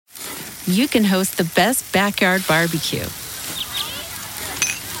you can host the best backyard barbecue.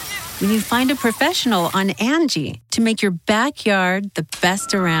 When you find a professional on Angie to make your backyard the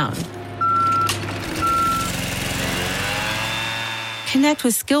best around. Connect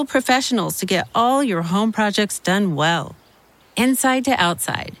with skilled professionals to get all your home projects done well. Inside to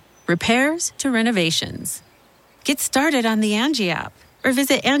outside, repairs to renovations. Get started on the Angie app or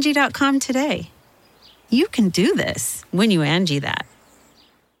visit Angie.com today. You can do this when you Angie that.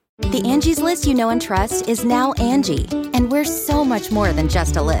 The Angie's List you know and trust is now Angie, and we're so much more than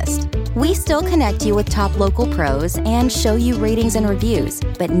just a list. We still connect you with top local pros and show you ratings and reviews,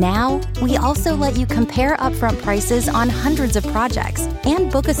 but now we also let you compare upfront prices on hundreds of projects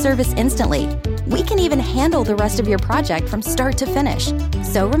and book a service instantly. We can even handle the rest of your project from start to finish.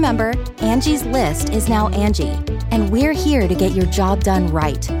 So remember, Angie's List is now Angie, and we're here to get your job done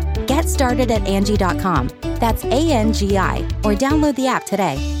right. Get started at Angie.com. That's ANGI, or download the app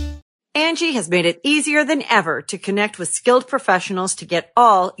today. Angie has made it easier than ever to connect with skilled professionals to get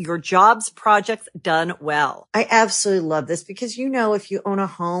all your jobs projects done well. I absolutely love this because, if you own a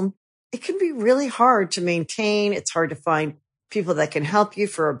home, it can be really hard to maintain. It's hard to find people that can help you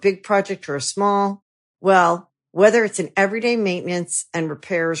for a big project or a small. Well, whether it's in everyday maintenance and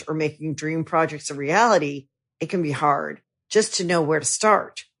repairs or making dream projects a reality, it can be hard just to know where to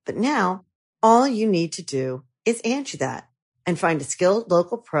start. But now all you need to do is Angie that and find a skilled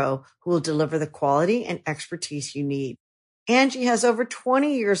local pro who will deliver the quality and expertise you need. Angie has over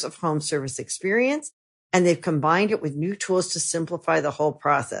 20 years of home service experience, and they've combined it with new tools to simplify the whole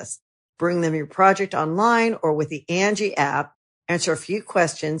process. Bring them your project online or with the Angie app, answer a few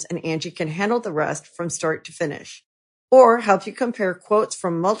questions, and Angie can handle the rest from start to finish. Or help you compare quotes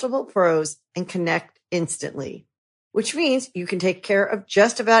from multiple pros and connect instantly, which means you can take care of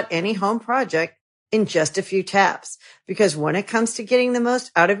just about any home project in just a few taps. Because when it comes to getting the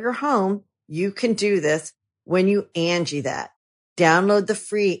most out of your home, you can do this when you Angie that. Download the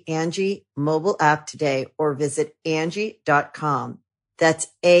free Angie mobile app today or visit Angie.com. That's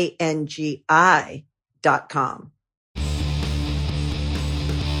ANGI.com.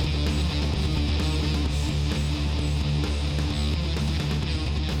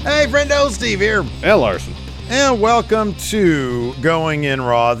 Hey, friendo, Steve here. And Larson. And welcome to Going In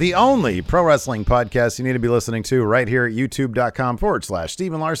Raw, the only pro wrestling podcast you need to be listening to right here at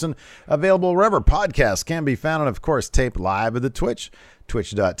youtube.com/Steven Larson. Available wherever podcasts can be found, and of course, taped live at the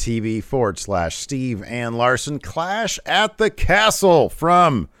twitch.tv/Steve and Larson. Clash at the Castle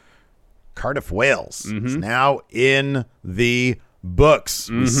from Cardiff, Wales. It's now in the books.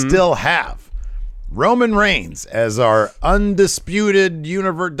 We still have Roman Reigns as our undisputed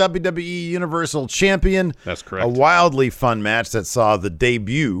WWE Universal Champion. That's correct. A wildly fun match that saw the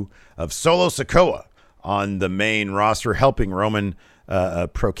debut of Solo Sikoa on the main roster, helping Roman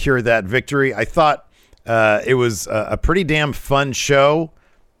procure that victory. I thought it was a pretty damn fun show.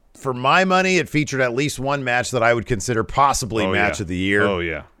 For my money, it featured at least one match that I would consider possibly match of the year. Oh,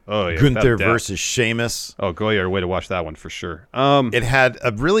 yeah. Gunther versus Sheamus. Oh, go your way to watch that one for sure. It had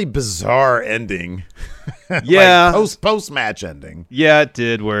a really bizarre ending. Yeah. Like post-match ending. Yeah, it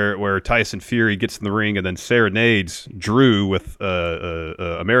did, where Tyson Fury gets in the ring and then serenades Drew with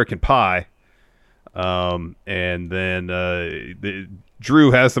American Pie. And then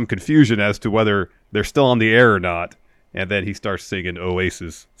Drew has some confusion as to whether they're still on the air or not. And then he starts singing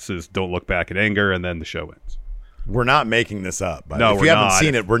Oasis, says "Don't Look Back in Anger," and then the show ends. We're not making this up. No, if you haven't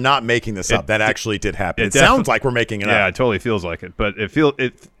seen it, we're not making this up. That actually did happen. It sounds like we're making it up. Yeah, it totally feels like it. But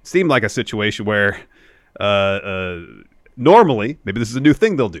it seemed like a situation where normally, maybe this is a new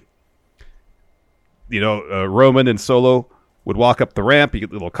thing they'll do. Roman and Solo would walk up the ramp, you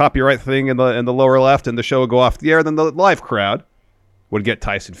get a little copyright thing in the lower left, and the show would go off the air. Then the live crowd would get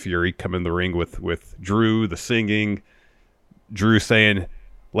Tyson Fury come in the ring with Drew, the singing, Drew saying,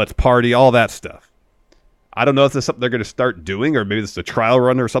 "Let's party," all that stuff. I don't know if this is something they're going to start doing, or maybe this is a trial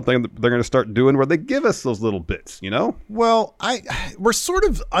run or something they're going to start doing where they give us those little bits, Well, we're sort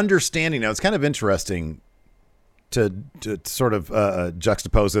of understanding now. It's kind of interesting to sort of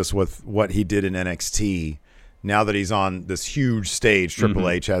juxtapose this with what he did in NXT. Now that he's on this huge stage, Triple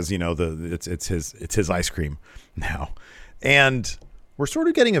H has, it's his ice cream now, and we're sort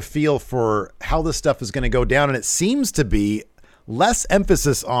of getting a feel for how this stuff is going to go down, and it seems to be less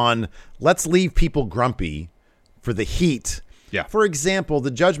emphasis on let's leave people grumpy for the heat. Yeah. For example,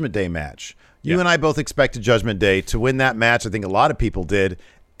 the Judgment Day match. You and I both expected Judgment Day to win that match. I think a lot of people did.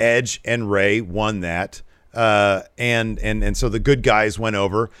 Edge and Ray won that. And so the good guys went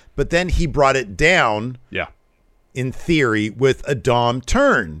over. But then he brought it down, in theory, with a Dom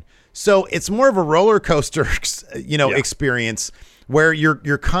turn. So it's more of a roller coaster, experience where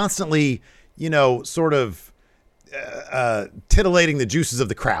you're constantly, sort of titillating the juices of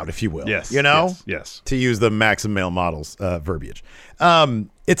the crowd, if you will. Yes. Yes. To use the Maxim Male Models verbiage.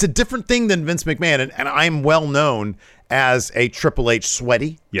 It's a different thing than Vince McMahon, and I'm well known as a Triple H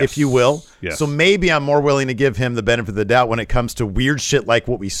sweaty, if you will. Yes. So maybe I'm more willing to give him the benefit of the doubt when it comes to weird shit like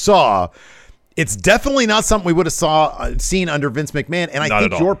what we saw. It's definitely not something we would have seen under Vince McMahon. And I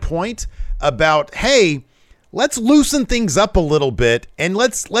think your point about, hey, let's loosen things up a little bit and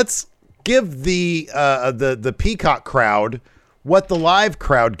let's give the Peacock crowd what the live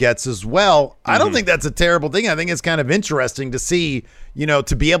crowd gets as well. I don't think that's a terrible thing. I think it's kind of interesting to see,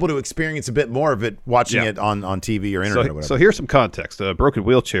 to be able to experience a bit more of it watching it on TV or internet or whatever. So here's some context. Broken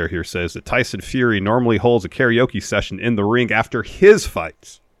Wheelchair here says that Tyson Fury normally holds a karaoke session in the ring after his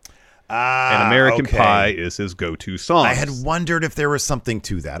fights. And American Pie is his go-to song. I had wondered if there was something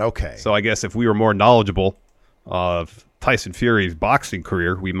to that. Okay. So I guess if we were more knowledgeable of Tyson Fury's boxing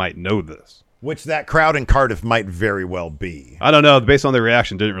career, we might know this. Which that crowd in Cardiff might very well be. I don't know. Based on their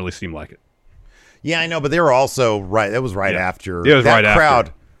reaction, didn't really seem like it. Yeah, I know, but they were also right. It was right after. It was that right crowd,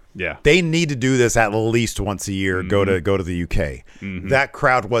 after. Yeah. They need to do this at least once a year. Go to the UK. That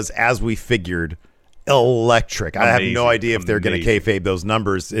crowd was, as we figured, electric. Amazing. I have no idea if they're going to kayfabe those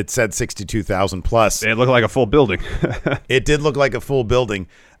numbers. It said 62,000 plus. It looked like a full building. It did look like a full building.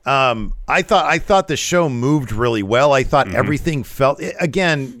 I thought the show moved really well. I thought everything felt,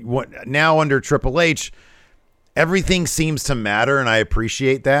 again, now under Triple H, everything seems to matter, and I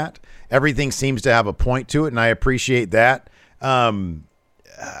appreciate that. Everything seems to have a point to it, and I appreciate that. I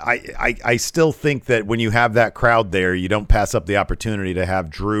still think that when you have that crowd there, you don't pass up the opportunity to have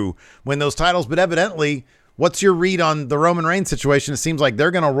Drew win those titles. But evidently, what's your read on the Roman Reigns situation? It seems like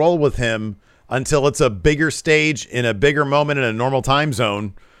they're going to roll with him until it's a bigger stage in a bigger moment in a normal time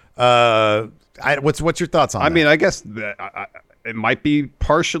zone. What's your thoughts on that? I mean, I guess that it might be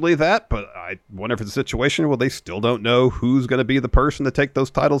partially that, but I wonder if it's a situation where they still don't know who's going to be the person to take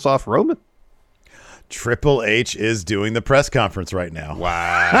those titles off Roman. Triple H is doing the press conference right now.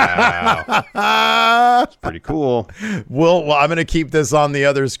 Wow. That's pretty cool. Well, I'm going to keep this on the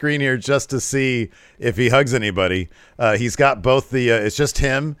other screen here just to see if he hugs anybody. He's got both it's just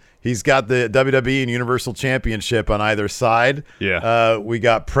him. He's got the WWE and Universal Championship on either side. Yeah. We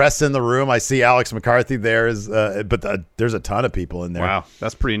got press in the room. I see Alex McCarthy there, but there's a ton of people in there. Wow,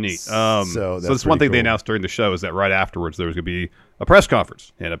 that's pretty neat. So that's one thing they announced during the show is that right afterwards there was going to be a press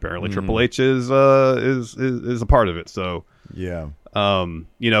conference, and apparently Triple H is a part of it. So yeah,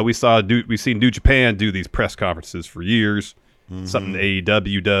 we've seen New Japan do these press conferences for years. Something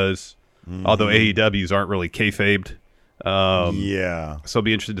AEW does, although AEWs aren't really kayfabed. Yeah. So I'll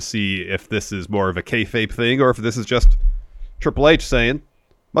be interested to see if this is more of a kayfabe thing or if this is just Triple H saying,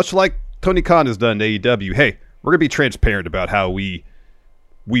 much like Tony Khan has done to AEW, hey, we're going to be transparent about how we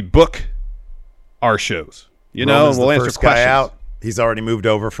book our shows. Roman's we'll the answer first questions. guy out. He's already moved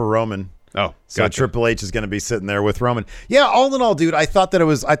over for Roman. Oh, so gotcha. Triple H is going to be sitting there with Roman. Yeah, all in all, dude, I thought it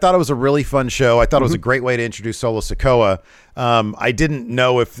was a really fun show. I thought it was a great way to introduce Solo Sikoa. I didn't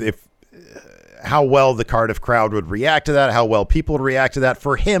know if how well the Cardiff crowd would react to that, how well people would react to that.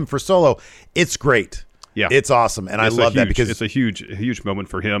 For him, for Solo, it's great. Yeah, it's awesome, and I love that because it's a huge moment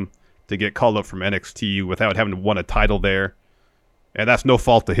for him to get called up from NXT without having to win a title there, and that's no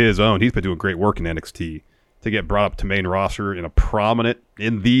fault to his own. He's been doing great work in NXT. To get brought up to main roster in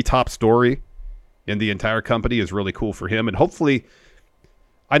the top story in the entire company is really cool for him, and hopefully,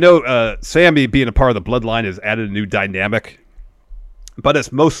 I know Sammy being a part of the Bloodline has added a new dynamic. But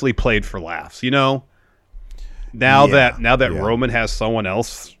it's mostly played for laughs, Now that Roman has someone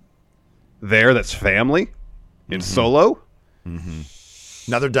else there that's family in Solo,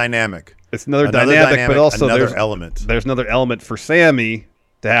 another dynamic. It's another dynamic, but also another element. There's another element for Sammy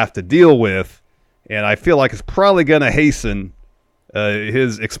to have to deal with, and I feel like it's probably going to hasten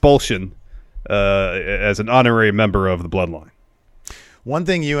his expulsion as an honorary member of the Bloodline. One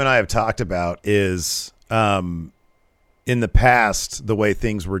thing you and I have talked about is. In the past, the way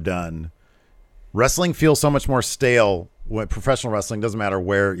things were done, wrestling feels so much more stale. When professional wrestling, doesn't matter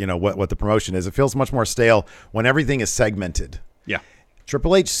where, what the promotion is, it feels much more stale when everything is segmented. Yeah.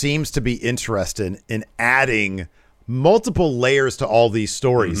 Triple H seems to be interested in adding multiple layers to all these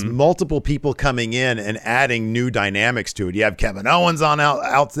stories, multiple people coming in and adding new dynamics to it. You have Kevin Owens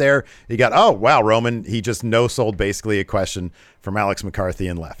out there. You got, oh, wow, Roman, he just no-sold basically a question from Alex McCarthy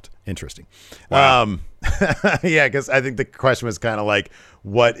and left. Interesting. Wow. Yeah, because I think the question was kind of like,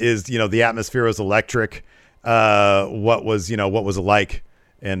 what is, the atmosphere was electric. What was it like?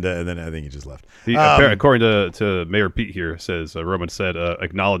 And then I think he just left. According to Mayor Pete here, says Roman said,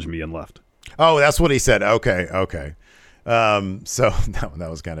 acknowledge me and left. Oh, that's what he said. Okay. So that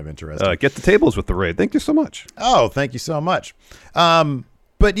was kind of interesting. Get the tables with the raid. Thank you so much. Oh, thank you so much.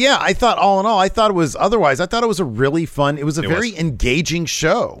 But yeah, I thought all in all, I thought it was a really fun, it was a very engaging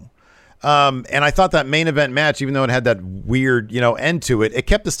show. And I thought that main event match, even though it had that weird, end to it, it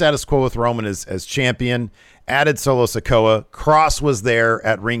kept the status quo with Roman as champion, added Solo Sikoa. Cross was there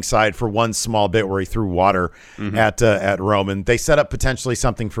at ringside for one small bit where he threw water at Roman. They set up potentially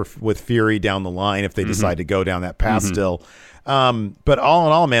something with Fury down the line if they decide to go down that path still. But all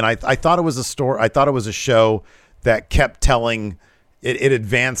in all, man, I thought it was a story. I thought it was a show that kept telling. It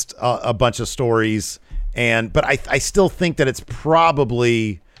advanced a bunch of stories, but I still think that it's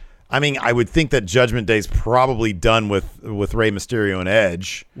probably. I mean, I would think that Judgment Day is probably done with Rey Mysterio and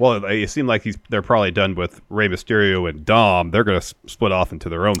Edge. Well, it seemed like they're probably done with Rey Mysterio and Dom. They're going to split off into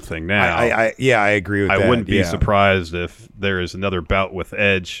their own thing now. I agree with that. I wouldn't be surprised if there is another bout with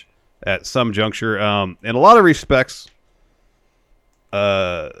Edge at some juncture. In a lot of respects,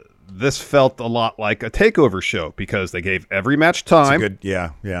 this felt a lot like a takeover show because they gave every match time.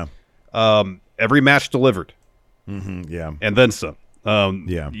 Every match delivered. Yeah, and then some.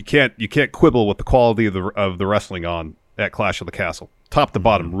 You can't quibble with the quality of the wrestling at Clash of the Castle. Top to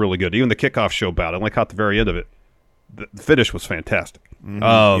bottom, really good. Even the kickoff show bout, I only caught the very end of it. The finish was fantastic.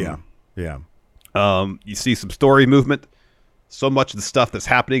 You see some story movement. So much of the stuff that's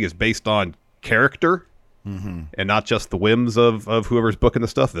happening is based on character and not just the whims of whoever's booking the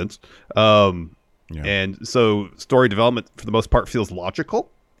stuff, Vince. And so story development, for the most part, feels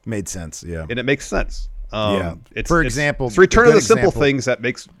logical. Made sense, yeah. And it makes sense. It's return to the simple things that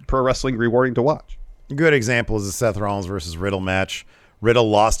makes pro wrestling rewarding to watch. A good example is the Seth Rollins versus Riddle match. Riddle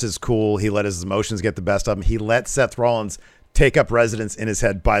lost his cool. He let his emotions get the best of him. He let Seth Rollins take up residence in his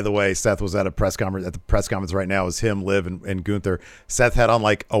head. By the way, Seth was at a press conference. At the press conference right now is him, Liv, and Gunther. Seth had on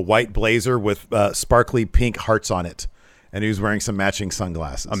like a white blazer with sparkly pink hearts on it, and he was wearing some matching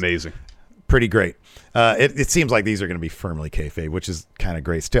sunglasses. Amazing. Pretty great. It seems like these are going to be firmly kayfabe, which is kind of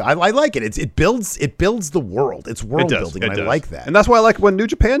great too. I like it. It builds the world. It's world building, and I like that. And that's why I like when New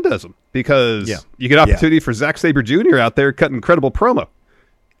Japan does them, because you get opportunity for Zack Sabre Jr. out there cutting incredible promo.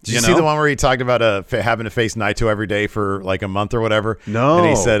 Did you see the one where he talked about having to face Naito every day for like a month or whatever? No. And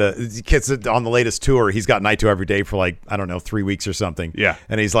he said kids on the latest tour, he's got Naito every day for like, I don't know, 3 weeks or something. Yeah.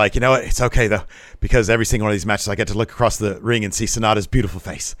 And he's like, you know what? It's okay though, because every single one of these matches, I get to look across the ring and see Sonata's beautiful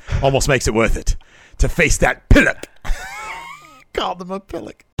face. Almost makes it worth it to face that pillock. Called him a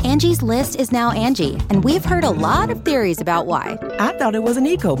pillock. Angie's List is now Angie, and we've heard a lot of theories about why. I thought it was an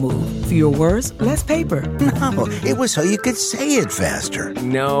eco move. Fewer words, less paper. No, it was so you could say it faster.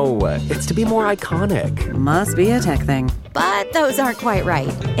 No, it's to be more iconic. Must be a tech thing. But those aren't quite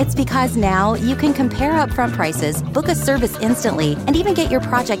right. It's because now you can compare upfront prices, book a service instantly, and even get your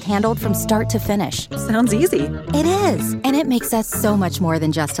project handled from start to finish. Sounds easy. It is, and it makes us so much more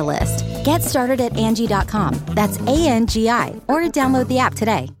than just a list. Get started at Angie.com. That's ANGI, or download the app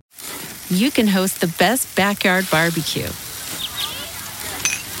today. You can host the best backyard barbecue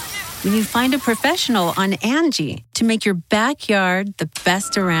when you find a professional on Angie to make your backyard the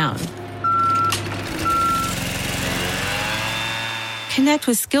best around. Connect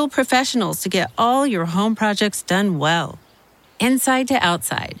with skilled professionals to get all your home projects done well. Inside to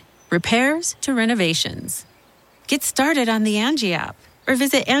outside, repairs to renovations. Get started on the Angie app or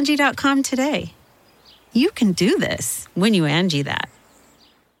visit Angie.com today. You can do this when you Angie that.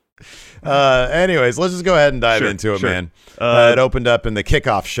 Anyways, let's just go ahead and dive into it, man. It opened up in the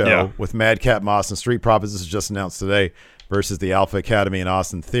kickoff show with Madcap Moss and Street Profits. This is just announced today versus the Alpha Academy and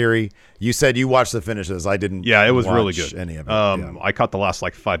Austin Theory. You said you watched the finishes. I didn't. Yeah, it was really good. Any of it. I caught the last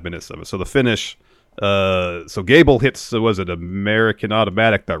 5 minutes of it. So the finish. So Gable hits. Was it American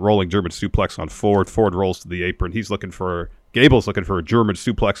Automatic, that rolling German suplex on Ford? Ford rolls to the apron. Gable's looking for a German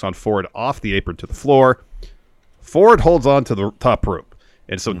suplex on Ford off the apron to the floor. Ford holds on to the top rope.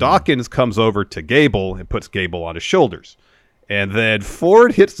 And so Dawkins comes over to Gable and puts Gable on his shoulders. And then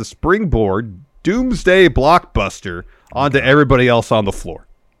Ford hits the springboard, Doomsday Blockbuster, onto everybody else on the floor.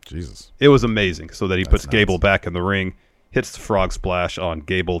 Jesus. It was amazing. So that he puts Gable back in the ring, hits the frog splash on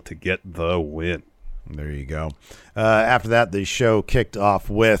Gable to get the win. There you go. After that, the show kicked off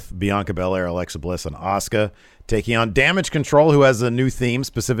with Bianca Belair, Alexa Bliss, and Asuka taking on Damage Control, who has a new theme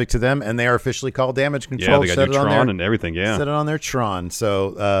specific to them, and they are officially called Damage Control. Yeah, they got new Tron and everything, Set it on their Tron.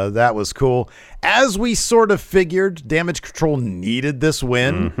 So that was cool. As we sort of figured, Damage Control needed this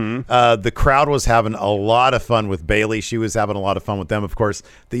win. The crowd was having a lot of fun with Bayley. She was having a lot of fun with them. Of course,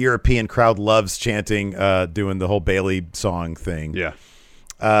 the European crowd loves chanting, doing the whole Bayley song thing. Yeah.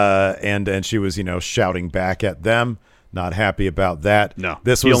 And she was, shouting back at them. Not happy about that. No.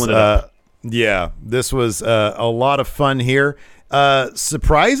 This was Yeah, this was a lot of fun here.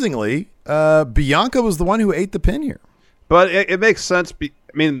 Surprisingly, Bianca was the one who ate the pin here. But it makes sense. I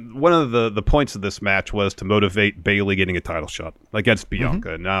mean, one of the points of this match was to motivate Bayley getting a title shot against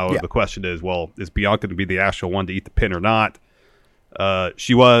Bianca. Now, the question is, well, is Bianca going to be the actual one to eat the pin or not?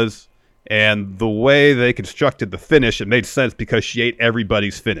 She was. And the way they constructed the finish, it made sense because she ate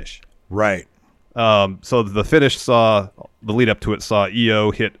everybody's finish. Right. So the finish the lead up to it saw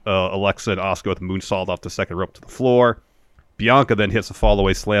Io hit Alexa and Asuka with a moonsault off the second rope to the floor. Bianca then hits a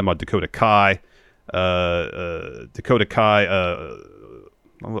fallaway slam on Dakota Kai. Dakota Kai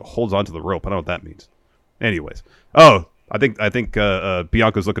holds onto the rope. I don't know what that means. Anyways, I think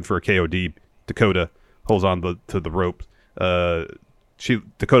Bianca's looking for a KOD. Dakota holds on to the rope.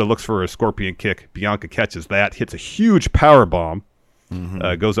 Dakota looks for a scorpion kick. Bianca catches that, hits a huge power bomb,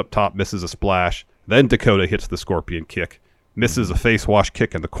 goes up top, misses a splash. Then Dakota hits the scorpion kick, misses a face wash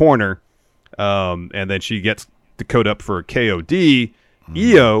kick in the corner, and then she gets Dakota up for a KOD.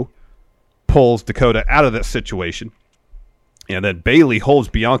 Io pulls Dakota out of that situation, and then Bayley holds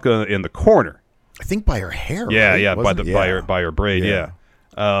Bianca in the corner. I think by her hair. Yeah, right? by her braid. Yeah.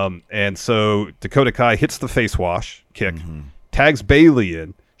 And so Dakota Kai hits the face wash kick. Tags Bayley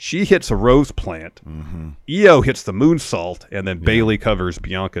in. She hits a rose plant. Io hits the moonsault, and then Bayley covers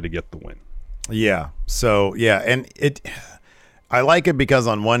Bianca to get the win. Yeah. So, and I like it because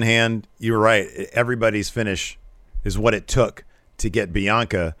on one hand, you're right, everybody's finish is what it took to get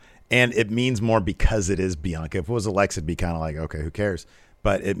Bianca, and it means more because it is Bianca. If it was Alexa, it'd be kind of like, okay, who cares?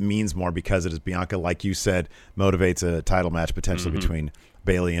 But it means more because it is Bianca. Like you said, motivates a title match potentially between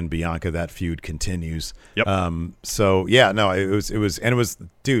Bayley and Bianca. That feud continues. Yep. It was,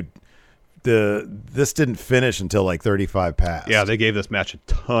 dude, this didn't finish until like 35 past. Yeah, they gave this match a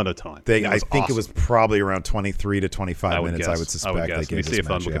ton of time. I think it was probably around 23 to 25 minutes. I would suspect. They gave Let me see if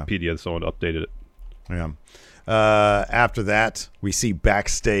on Wikipedia someone updated it. Yeah. After that, we see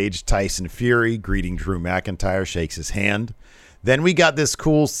backstage Tyson Fury greeting Drew McIntyre, shakes his hand. Then we got this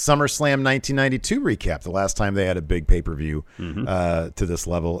cool SummerSlam 1992 recap, the last time they had a big pay-per-view to this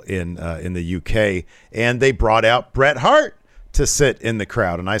level in the UK. And they brought out Bret Hart to sit in the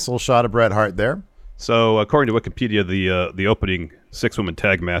crowd. A nice little shot of Bret Hart there. So according to Wikipedia, the opening 6-woman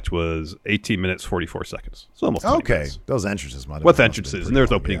tag match was 18 minutes, 44 seconds. So almost 20 minutes. Those entrances might have with been entrances, and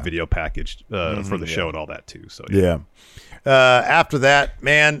there's opening video packaged for the show and all that too. So after that,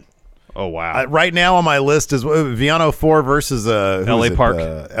 man. Oh wow! Right now on my list is Viano 4 versus LA Park.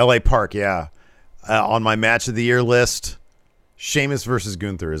 LA Park, yeah. On my match of the year list, Sheamus versus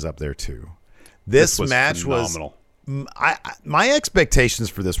Gunther is up there too. This match phenomenal. My expectations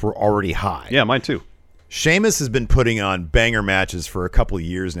for this were already high. Yeah, mine too. Sheamus has been putting on banger matches for a couple of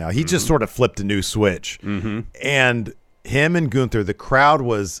years now. He just sort of flipped a new switch. And him and Gunther, the crowd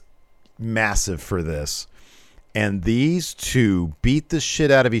was massive for this. And these two beat the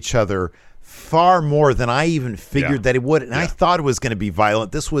shit out of each other far more than I even figured that it would. And I thought it was going to be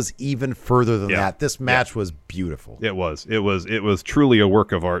violent. This was even further than that. This match was beautiful. It was truly a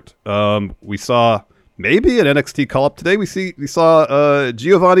work of art. We saw maybe an NXT call-up today. We saw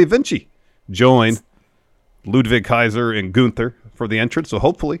Giovanni Vinci join Ludwig Kaiser and Gunther for the entrance. So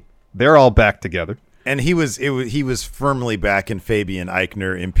hopefully they're all back together. And he was firmly back in Fabian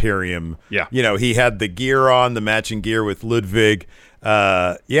Eichner Imperium. Yeah. You know, he had the gear on, the matching gear with Ludwig.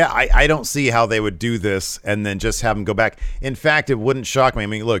 I don't see how they would do this and then just have him go back. In fact, it wouldn't shock me. I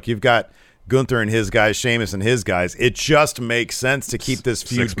mean, look, you've got Gunther and his guys, Sheamus and his guys. It just makes sense to keep this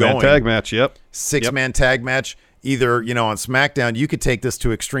feud going. 6-man tag match, yep. 6-man tag match. Either, on SmackDown, you could take this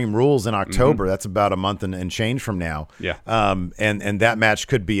to Extreme Rules in October. That's about a month and change from now. Yeah. And that match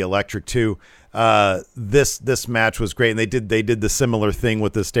could be electric too. This match was great, and they did the similar thing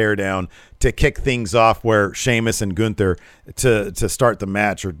with the stare down to kick things off, where Sheamus and Gunther to start the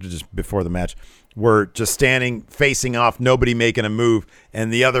match or just before the match were just standing facing off, nobody making a move,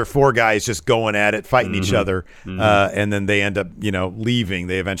 and the other four guys just going at it, fighting each other, and then they end up leaving.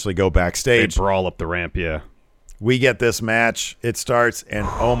 They eventually go backstage. They brawl up the ramp. Yeah. We get this match. It starts, and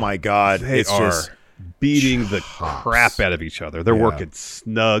oh my God, it's just beating the crap out of each other. They're working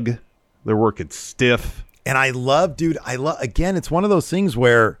snug. They're working stiff. And I love, again, it's one of those things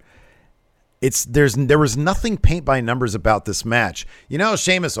where there was nothing paint by numbers about this match.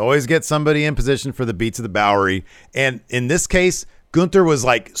 Sheamus always gets somebody in position for the beats of the Bowery. And in this case, Gunther was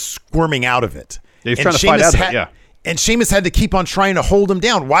like squirming out of it. He's trying to fight out of it, yeah. And Sheamus had to keep on trying to hold him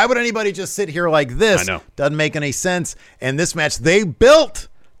down. Why would anybody just sit here like this? I know. Doesn't make any sense. And this match, they built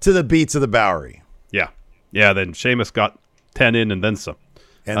to the beats of the Bowery. Yeah. Yeah, then Sheamus got 10 in and then some.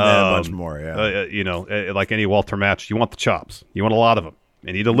 And then a bunch more, yeah. Like any Walter match, you want the chops. You want a lot of them.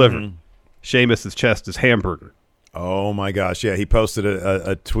 And he delivered. Sheamus's chest is hamburger. Oh my gosh. Yeah. He posted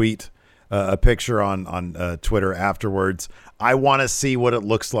a tweet, a picture on Twitter afterwards. I want to see what it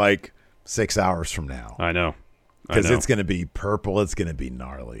looks like 6 hours from now. I know. Because it's going to be purple. It's going to be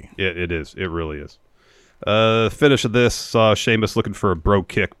gnarly. It is. It really is. Finish of this, saw Sheamus looking for a bro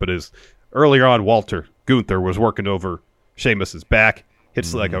kick, but earlier on, Walter Gunther was working over Sheamus's back.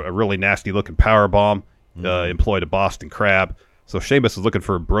 Hits like a really nasty looking power bomb. Employed a Boston Crab. So Sheamus is looking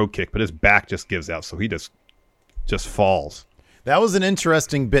for a bro kick, but his back just gives out, so he just falls. That was an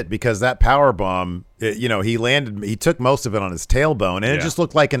interesting bit because that power bomb, he took most of it on his tailbone, and it just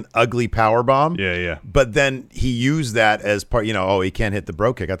looked like an ugly power bomb. Yeah. But then he used that as part, he can't hit the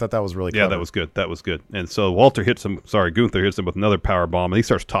bro kick. I thought that was really clever. Yeah, that was good. And so Gunther hits him with another power bomb, and he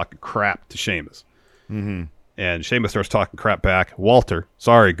starts talking crap to Sheamus. Mm-hmm. And Sheamus starts talking crap back.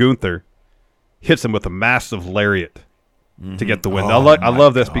 Gunther hits him with a massive lariat to get the win. I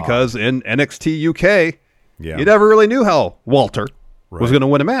love this because in NXT UK, you never really knew how Walter was going to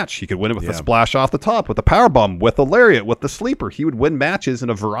win a match. He could win it with a splash off the top, with a powerbomb, with a lariat, with the sleeper. He would win matches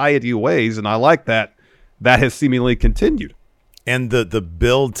in a variety of ways, and I like that. That has seemingly continued. And the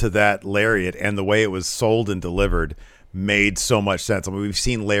build to that lariat and the way it was sold and delivered made so much sense. I mean, we've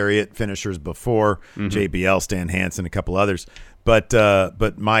seen lariat finishers before, JBL, Stan Hansen, a couple others. But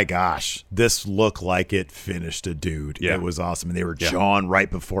my gosh, this looked like it finished a dude. Yeah. It was awesome. And they were jawing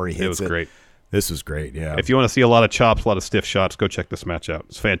right before he hits it. It was great. This was great, yeah. If you want to see a lot of chops, a lot of stiff shots, go check this match out.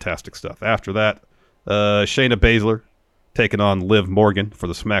 It's fantastic stuff. After that, Shayna Baszler taking on Liv Morgan for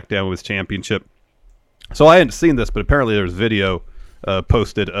the SmackDown Women's Championship. So I hadn't seen this, but apparently there was video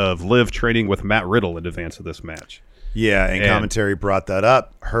posted of Liv training with Matt Riddle in advance of this match. Yeah, and commentary brought that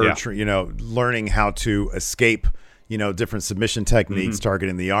up. Her, learning how to escape, different submission techniques,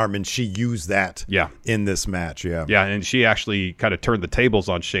 targeting the arm, and she used that in this match. Yeah, and she actually kind of turned the tables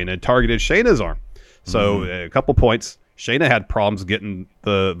on Shayna and targeted Shayna's arm. So a couple points. Shayna had problems getting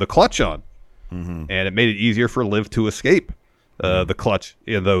the clutch on, and it made it easier for Liv to escape the clutch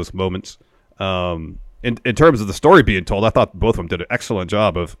in those moments. In terms of the story being told, I thought both of them did an excellent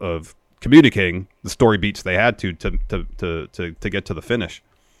job of communicating the story beats they had to get to the finish.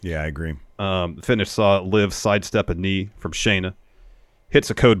 Yeah, I agree. The finish saw Liv sidestep a knee from Shayna,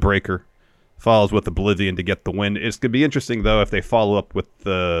 hits a code breaker, follows with Oblivion to get the win. It's going to be interesting, though, if they follow up with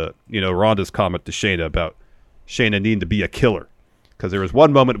Ronda's comment to Shayna about Shayna needing to be a killer. Because there was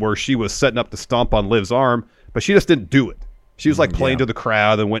one moment where she was setting up to stomp on Liv's arm, but she just didn't do it. She was like playing to the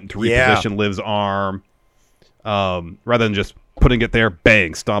crowd and went to reposition Liv's arm rather than just putting it there,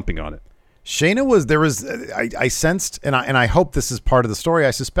 bang, stomping on it. Shayna I sensed, and I hope this is part of the story.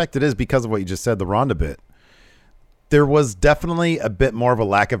 I suspect it is because of what you just said, the Ronda bit. There was definitely a bit more of a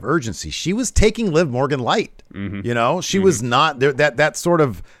lack of urgency. She was taking Liv Morgan light. She was not there. That sort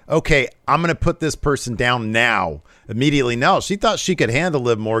of, okay, I'm going to put this person down now, immediately. No, she thought she could handle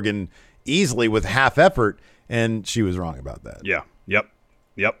Liv Morgan easily with half effort, and she was wrong about that. Yeah. Yep.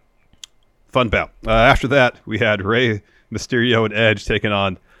 Fun bout. After that, we had Rey Mysterio and Edge taking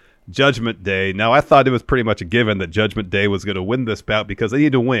on Judgment Day. Now, I thought it was pretty much a given that Judgment Day was going to win this bout because they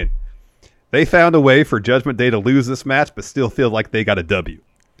need to win. They found a way for Judgment Day to lose this match, but still feel like they got a W.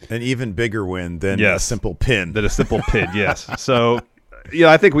 An even bigger win than a simple pin. Yes. So,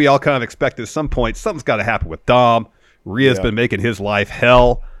 I think we all kind of expect at some point something's got to happen with Dom. Rhea's been making his life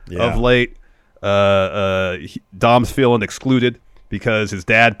hell of late. Dom's feeling excluded because his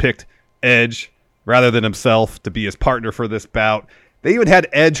dad picked Edge rather than himself to be his partner for this bout. They even had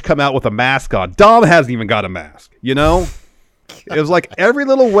Edge come out with a mask on. Dom hasn't even got a mask, It was like every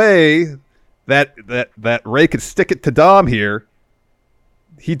little way that Rey could stick it to Dom here,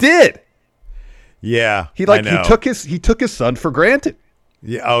 he did. Yeah. He took his son for granted.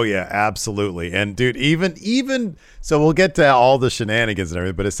 Yeah, oh yeah, absolutely. And dude, even so we'll get to all the shenanigans and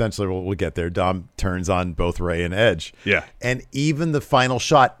everything, but essentially we'll get there. Dom turns on both Rey and Edge. Yeah. And even the final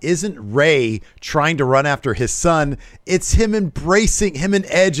shot isn't Rey trying to run after his son, it's him and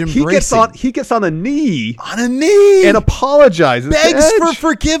Edge embracing. He gets on a knee. And apologizes. Begs for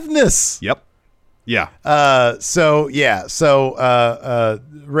forgiveness. Yep. Yeah. So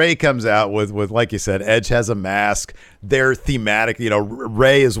Rey comes out with like you said, Edge has a mask. They're thematic.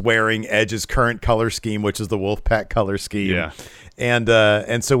 Rey is wearing Edge's current color scheme, which is the Wolfpack color scheme. Yeah.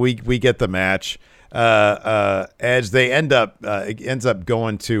 And so we get the match. Edge, they ends up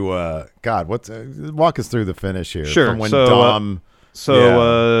going to walk us through the finish here. Sure. From when Dom.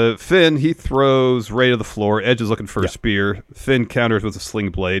 Finn, he throws Rey to the floor. Edge is looking for a spear. Finn counters with a sling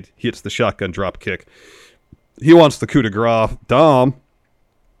blade. He hits the shotgun drop kick. He wants the coup de grace. Dom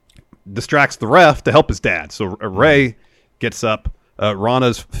distracts the ref to help his dad. So Rey gets up,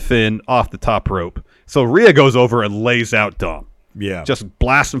 Rana's Finn off the top rope. So Rhea goes over and lays out Dom. Yeah. Just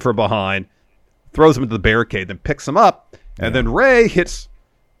blasts him from behind, throws him into the barricade, then picks him up. And then Ray hits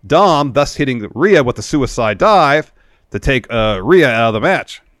Dom, thus hitting Rhea with the suicide dive to take Rhea out of the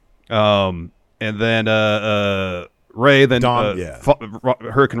match. And then Ray then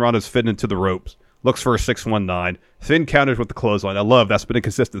Hurricane Rana's Finn into the ropes. Looks for a 619. Finn counters with the clothesline. I love that's been a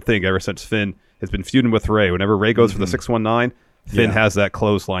consistent thing ever since Finn has been feuding with Ray. Whenever Ray goes for the 619, Finn has that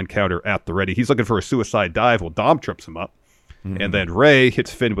clothesline counter at the ready. He's looking for a suicide dive while Dom trips him up. And then Ray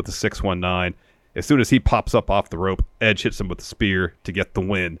hits Finn with the 619. As soon as he pops up off the rope, Edge hits him with the spear to get the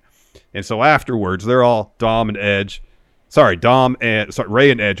win. And so afterwards, they're all Ray and Edge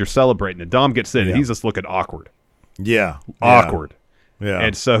are celebrating. And Dom gets in, and he's just looking awkward. Yeah. Awkward. Yeah.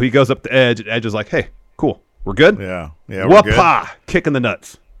 And so he goes up to Edge, and Edge is like, hey, cool. We're good? Yeah. Whoop-ha! Kick in the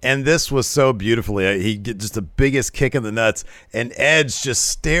nuts. And this was so beautifully. He gets just the biggest kick in the nuts, and Edge just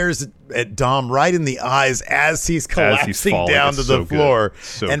stares at Dom right in the eyes as he's collapsing down to the floor.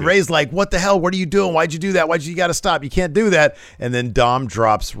 And Ray's like, what the hell? What are you doing? Why'd you do that? You got to stop. You can't do that. And then Dom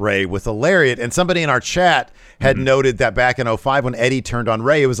drops Ray with a lariat. And somebody in our chat had noted that back in 2005 when Eddie turned on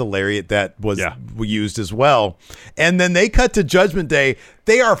Ray, it was a lariat that was used as well. And then they cut to Judgment Day.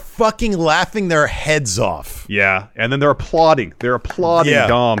 They are fucking laughing their heads off. Yeah. And then they're applauding.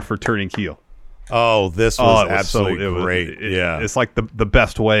 Dom for turning heel. Oh, this was absolutely great. It's like the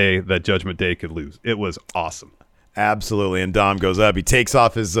best way that Judgment Day could lose. It was awesome. Absolutely. And Dom goes up. He takes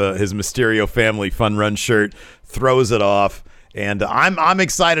off his Mysterio family fun run shirt, throws it off. And I'm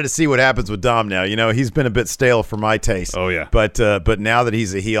excited to see what happens with Dom now. You know, he's been a bit stale for my taste. Oh, yeah. But now that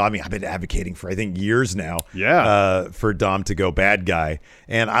he's a heel, I mean, I've been advocating for, I think, years now for Dom to go bad guy.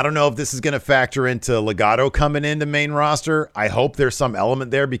 And I don't know if this is going to factor into Legato coming into main roster. I hope there's some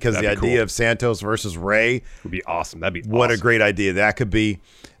element there because the idea of Santos versus Ray would be awesome. That'd be awesome. What a great idea that could be.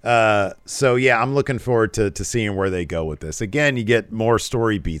 So, yeah, I'm looking forward to seeing where they go with this. Again, you get more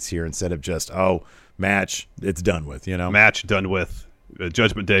story beats here instead of just, match, it's done with, you know? Match done with.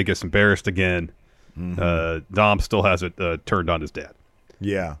 Judgment Day gets embarrassed again. Dom still has it turned on his dad.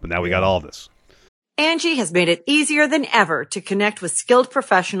 Yeah. But now we got all this. Angie has made it easier than ever to connect with skilled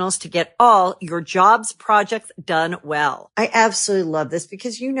professionals to get all your jobs projects done well. I absolutely love this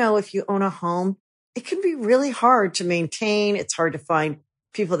because, you know, if you own a home, it can be really hard to maintain. It's hard to find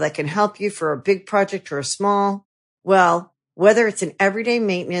people that can help you for a big project or a small. Well, whether it's in everyday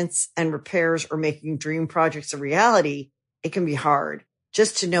maintenance and repairs or making dream projects a reality, it can be hard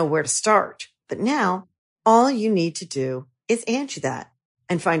just to know where to start. But now, all you need to do is Angie that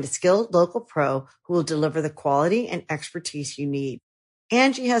and find a skilled local pro who will deliver the quality and expertise you need.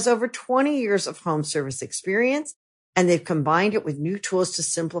 Angie has over 20 years of home service experience, and they've combined it with new tools to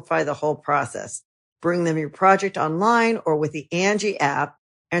simplify the whole process. Bring them your project online or with the Angie app.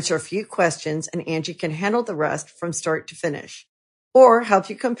 Answer a few questions, and Angie can handle the rest from start to finish. Or help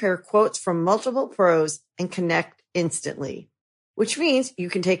you compare quotes from multiple pros and connect instantly. Which means you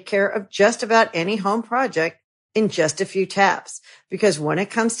can take care of just about any home project in just a few taps. Because when it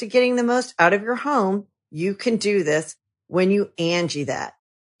comes to getting the most out of your home, you can do this when you Angie that.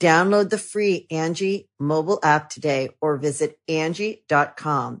 Download the free Angie mobile app today or visit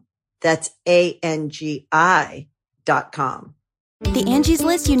Angie.com. That's ANGI.com. The Angie's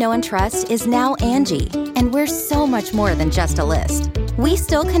List you know and trust is now Angie, and we're so much more than just a list. We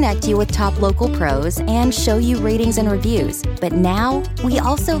still connect you with top local pros and show you ratings and reviews, but now we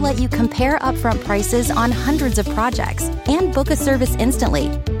also let you compare upfront prices on hundreds of projects and book a service instantly.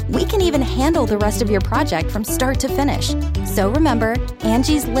 We can even handle the rest of your project from start to finish. So remember,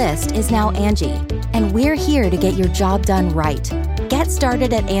 Angie's List is now Angie, and we're here to get your job done right. Get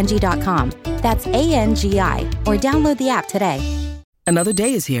started at Angie.com. That's ANGI, or download the app today. Another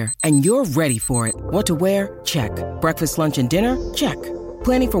day is here, and you're ready for it. What to wear? Check. Breakfast, lunch, and dinner? Check.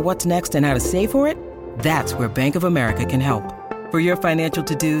 Planning for what's next and how to save for it? That's where Bank of America can help. For your financial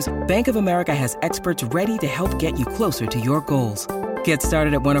to-dos, Bank of America has experts ready to help get you closer to your goals. Get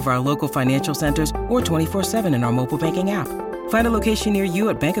started at one of our local financial centers or 24/7 in our mobile banking app. Find a location near you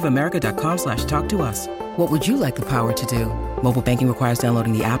at bankofamerica.com/talktous. What would you like the power to do? Mobile banking requires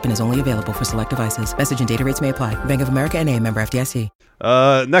downloading the app and is only available for select devices. Message and data rates may apply. Bank of America NA, member FDIC.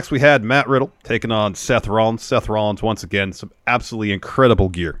 Next we had Matt Riddle taking on Seth Rollins. Seth Rollins, once again, some absolutely incredible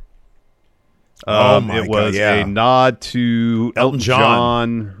gear. It was a nod to Elton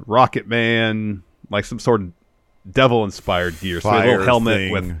John, Rocket Man, like some sort of devil-inspired gear. So a little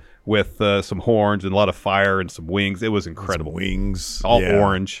helmet with some horns and a lot of fire and some wings. It was incredible. Wings. All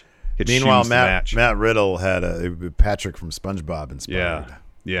orange. Meanwhile, Matt Riddle had a Patrick from SpongeBob inspired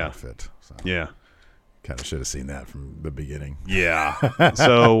outfit. Yeah. Kind of should have seen that from the beginning. Yeah.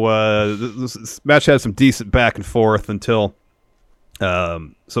 So this match had some decent back and forth until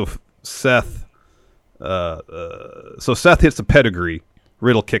Seth hits the pedigree.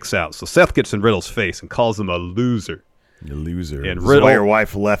 Riddle kicks out. So Seth gets in Riddle's face and calls him a loser. You loser. And this Riddle, is why your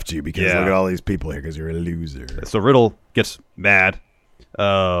wife left you, because Yeah. look at all these people here because you're a loser. So Riddle gets mad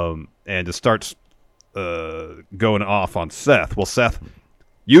and just starts going off on Seth. Well, Seth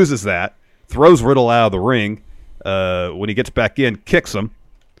uses that, throws Riddle out of the ring. When he gets back in, kicks him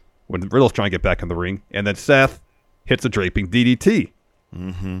when Riddle's trying to get back in the ring. And then Seth hits a draping DDT.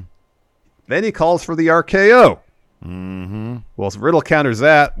 Mm-hmm. Then he calls for the RKO. Mm-hmm. Well, Riddle counters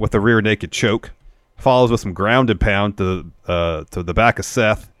that with a rear naked choke, follows with some ground and pound to the back of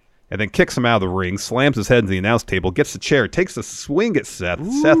Seth, and then kicks him out of the ring, slams his head into the announce table, gets the chair, takes a swing at Seth.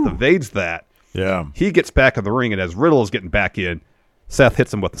 Ooh. Seth evades that. Yeah. He gets back in the ring, and as Riddle is getting back in, Seth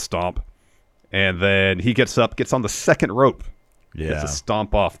hits him with a stomp. And then he gets up, gets on the second rope. Yeah. Gets a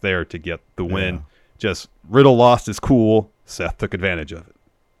stomp off there to get the win. Yeah. Just Riddle lost his cool. Seth took advantage of it.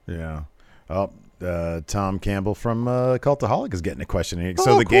 Yeah. Oh, Tom Campbell from Cultaholic is getting a question.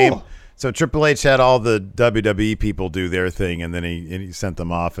 So Oh, the cool. game. So Triple H had all the WWE people do their thing, and then he sent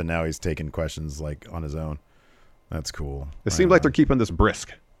them off, and now he's taking questions like on his own. That's cool. It seems like they're keeping this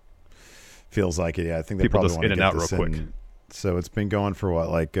brisk. Feels like it. Yeah, I think they People probably just want to in and get out this real in. quick. So it's been going for what,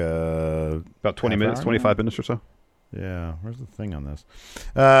 like About 20 half minutes, hour 25 minutes or so. Yeah, where's the thing on this?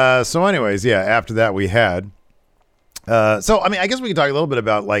 So anyways, yeah, after that we had so I mean, I guess we can talk a little bit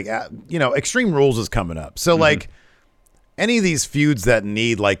about like Extreme Rules is coming up. So like any of these feuds that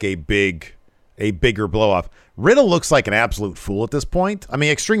need like a bigger blow off, Riddle looks like an absolute fool at this point. I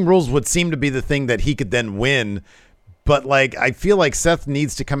mean, Extreme Rules would seem to be the thing that he could then win, but like I feel like Seth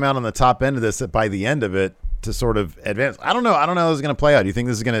needs to come out on the top end of this by the end of it to sort of advance. I don't know how this is going to play out. Do you think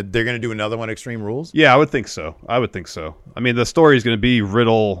they're going to do another one, Extreme Rules? Yeah, I would think so. I mean, the story is going to be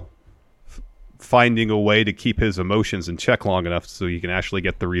Riddle finding a way to keep his emotions in check long enough so he can actually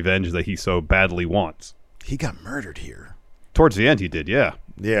get the revenge that he so badly wants. He got murdered here. Towards the end, he did, yeah.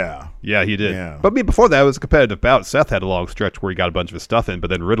 Yeah. Yeah, he did. Yeah. But I mean, before that, it was a competitive bout. Seth had a long stretch where he got a bunch of his stuff in, but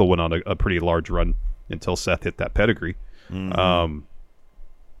then Riddle went on a pretty large run until Seth hit that pedigree. So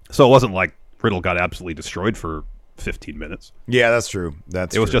it wasn't like Riddle got absolutely destroyed for 15 minutes. Yeah, that's true.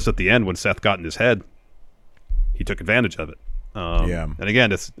 It was just at the end when Seth got in his head, he took advantage of it. Yeah. And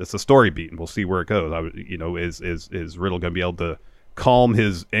again, it's a story beat, and we'll see where it goes. Is Riddle going to be able to calm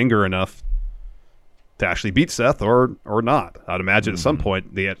his anger enough to actually beat Seth or not? I'd imagine at some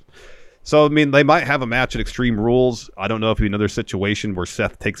point So I mean, they might have a match at Extreme Rules. I don't know if it'll be another situation where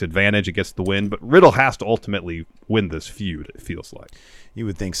Seth takes advantage and gets the win, but Riddle has to ultimately win this feud. It feels like. You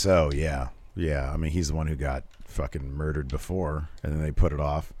would think so. Yeah. Yeah. I mean, he's the one who got fucking murdered before, and then they put it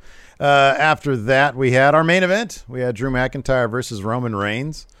off. After that, we had our main event. We had Drew McIntyre versus Roman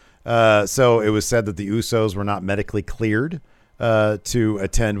Reigns. So it was said that the Usos were not medically cleared to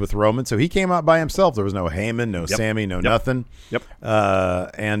attend with Roman. So he came out by himself. There was no Heyman, no Sammy, no nothing. Yep.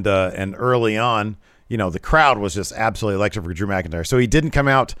 And early on, the crowd was just absolutely electric for Drew McIntyre. So he didn't come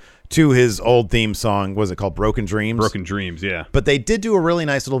out to his old theme song. Was it called Broken Dreams? Broken Dreams, yeah. But they did do a really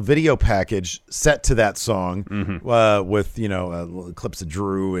nice little video package set to that song with, clips of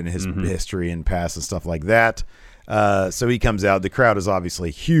Drew and his history and past and stuff like that. So he comes out. The crowd is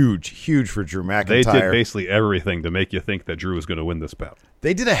obviously huge for Drew McIntyre. They did basically everything to make you think that Drew was going to win this bout.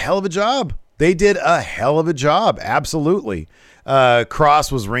 They did a hell of a job. Absolutely.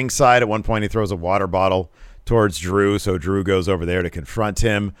 Cross was ringside. At one point, he throws a water bottle towards Drew, so Drew goes over there to confront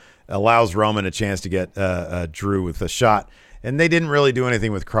him, allows Roman a chance to get Drew with a shot, and they didn't really do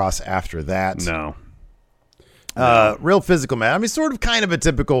anything with Cross after that. No. Real physical match. I mean, sort of kind of a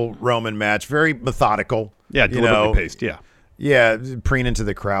typical Roman match, very methodical. Yeah, deliberately paced, yeah. Yeah, preening into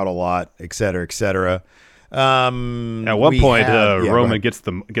the crowd a lot, et cetera, et cetera. At one point, Roman gets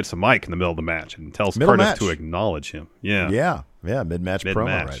the mic in the middle of the match and tells Curtis to acknowledge him. Yeah. Mid-match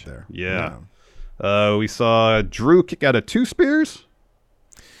promo right there. Yeah. We saw Drew kick out of 2 spears,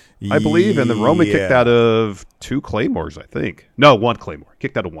 I believe, and then Roman kicked out of 2 claymores, I think. No, 1 claymore.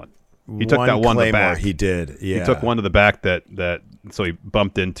 Kicked out of 1. He took that one to the back. He did, yeah. He took one to the back so he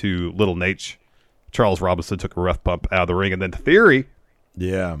bumped into Little Nate. Charles Robinson took a rough bump out of the ring, and then Theory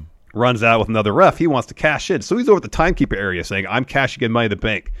runs out with another ref. He wants to cash in. So he's over at the timekeeper area saying, I'm cashing in Money in the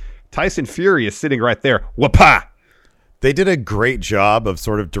Bank. Tyson Fury is sitting right there. Wapa! They did a great job of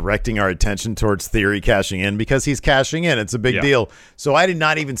sort of directing our attention towards Theory cashing in because he's cashing in. It's a big deal. So I did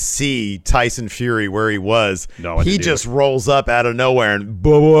not even see Tyson Fury where he was. No, he just rolls up out of nowhere and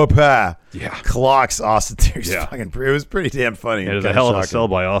clocks Austin Theory. Yeah. It was pretty damn funny. It was a hell of a sell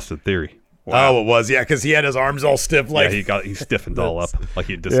by Austin Theory. Wow. Oh, it was, yeah, because he had his arms all stiff. Like he stiffened all up like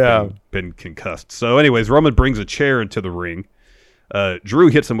he'd just been concussed. So, anyways, Roman brings a chair into the ring. Drew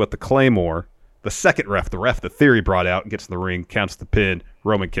hits him with the Claymore. The second ref, the Theory brought out, gets in the ring, counts the pin.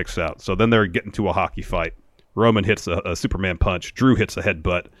 Roman kicks out. So then they're getting to a hockey fight. Roman hits a Superman punch. Drew hits a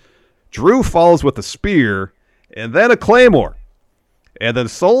headbutt. Drew follows with a spear and then a Claymore. And then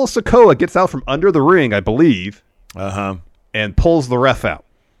Solo Sikoa gets out from under the ring, I believe, and pulls the ref out.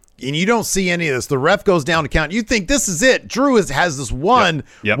 And you don't see any of this. The ref goes down to count. You think this is it. Drew has this 1,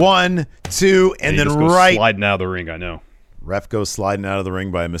 2, and then just goes sliding out of the ring, I know. Ref goes sliding out of the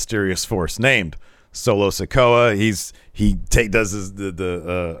ring by a mysterious force named Solo Sikoa. He does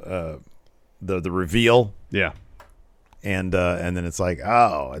the reveal. Yeah. And then it's like,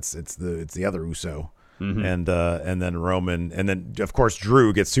 oh, it's the other Uso. Mm-hmm. And then Roman, and then of course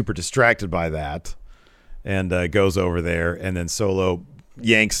Drew gets super distracted by that and goes over there, and then Solo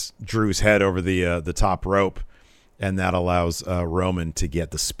yanks Drew's head over the top rope, and that allows Roman to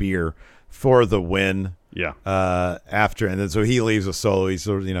get the spear for the win. Yeah. After, and then so he leaves with Solo. He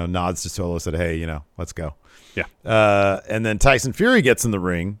sort of nods to Solo, said, "Hey, let's go." Yeah. And then Tyson Fury gets in the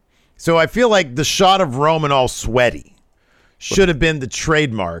ring. So I feel like the shot of Roman all sweaty should have been the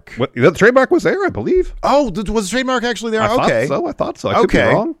trademark. What, the trademark was there, I believe. Oh, was the trademark actually there? I thought so. I could be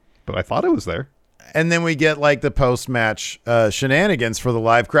wrong, but I thought it was there. And then we get like the post-match shenanigans for the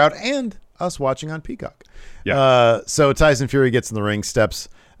live crowd and us watching on Peacock. Yeah. So Tyson Fury gets in the ring, steps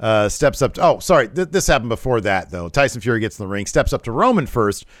up. This happened before that, though. Tyson Fury gets in the ring, steps up to Roman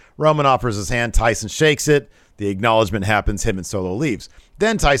first. Roman offers his hand. Tyson shakes it. The acknowledgement happens. Him and Solo leaves.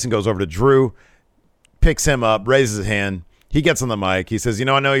 Then Tyson goes over to Drew, picks him up, raises his hand. He gets on the mic. He says,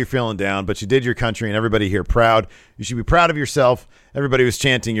 I know you're feeling down, but you did your country and everybody here proud. You should be proud of yourself. Everybody was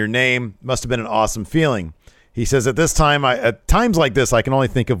chanting your name. Must have been an awesome feeling. He says, at times like this, I can only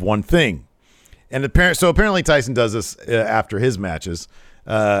think of one thing. And apparently Tyson does this after his matches.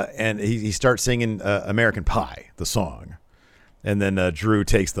 And he starts singing American Pie, the song. And then Drew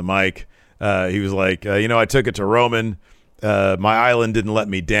takes the mic. He was like, I took it to Roman. My island didn't let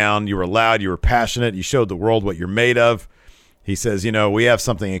me down. You were loud. You were passionate. You showed the world what you're made of. He says, we have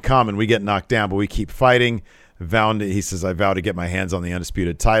something in common. We get knocked down, but we keep fighting. He says, I vow to get my hands on the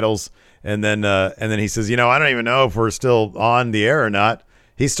undisputed titles. And then he says, I don't even know if we're still on the air or not.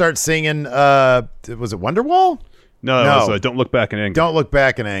 He starts singing, was it Wonderwall? No. It was, Don't Look Back in Anger. Don't Look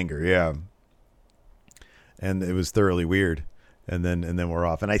Back in Anger, yeah. And it was thoroughly weird. And then we're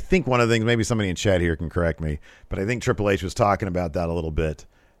off. And I think one of the things, maybe somebody in chat here can correct me, but I think Triple H was talking about that a little bit,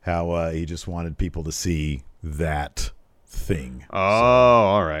 how he just wanted people to see that thing. Oh,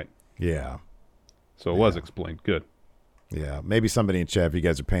 all right. Yeah. So it was explained. Good. Yeah. Maybe somebody in chat, if you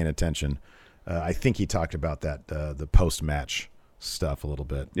guys are paying attention, I think he talked about that, the post-match stuff a little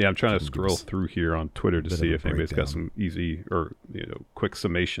bit. Yeah, I'm trying to scroll through here on Twitter to see if anybody's got some easy or quick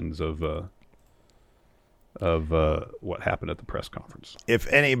summations of what happened at the press conference. If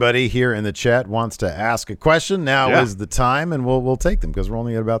anybody here in the chat wants to ask a question, now is the time, and we'll take them because we're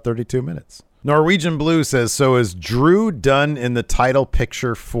only at about 32 minutes. Norwegian Blue says, so is Drew done in the title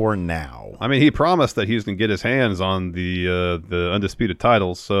picture for now? I mean, he promised that he's going to get his hands on the undisputed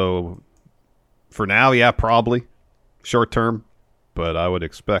titles, so for now, yeah, probably short term, but I would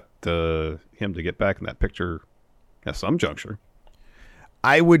expect him to get back in that picture at some juncture.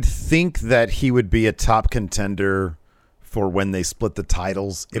 I would think that he would be a top contender for when they split the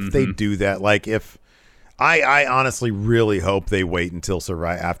titles. If they do that, like if I honestly really hope they wait until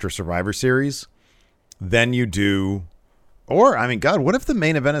after Survivor Series, then you do. Or, I mean, God, what if the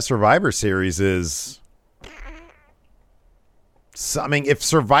main event of Survivor Series is... if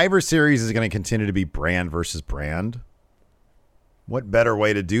Survivor Series is going to continue to be brand versus brand, what better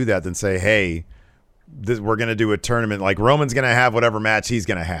way to do that than say, hey, we're going to do a tournament. Like Roman's going to have whatever match he's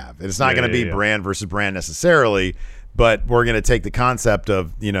going to have. It's not going to be brand versus brand necessarily, but we're going to take the concept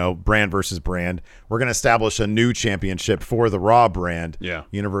of, brand versus brand. We're going to establish a new championship for the Raw brand. Yeah.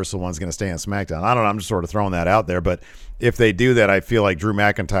 Universal one's going to stay on SmackDown. I don't know. I'm just sort of throwing that out there. But if they do that, I feel like Drew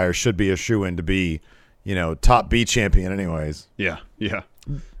McIntyre should be a shoo-in to be, top B champion anyways. Yeah. Yeah.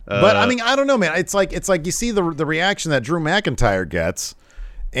 But I mean, I don't know, man. It's like you see the reaction that Drew McIntyre gets.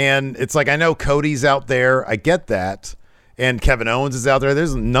 And it's like, I know Cody's out there. I get that. And Kevin Owens is out there.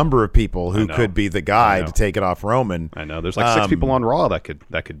 There's a number of people who could be the guy to take it off Roman. I know. There's like 6 people on Raw that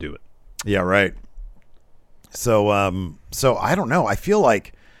could do it. Yeah, right. So I don't know. I feel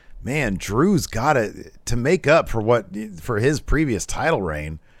like, man, Drew's got to make up for his previous title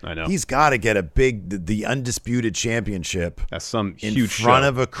reign. I know. He's got to get the undisputed championship. That's some in huge front show.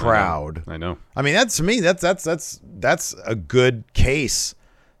 of a crowd. I know. I mean, to me, that's a good case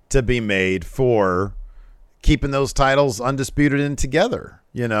to be made for keeping those titles undisputed and together.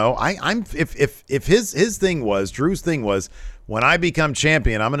 You know, if his thing was, Drew's thing was, when I become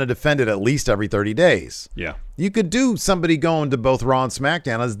champion, I'm going to defend it at least every 30 days. Yeah. You could do somebody going to both Raw and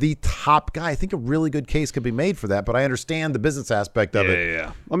SmackDown as the top guy. I think a really good case could be made for that, but I understand the business aspect of it.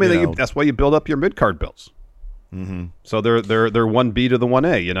 Yeah. I mean, that's why you build up your mid-card belts. Mm-hmm. So they're 1B to the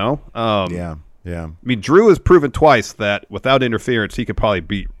 1A, you know? Yeah. I mean, Drew has proven twice that without interference, he could probably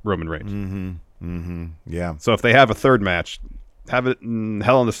beat Roman Reigns. Yeah. So if they have a third match, have it in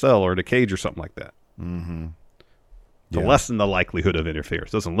Hell in a Cell or in a cage or something like that. To lessen the likelihood of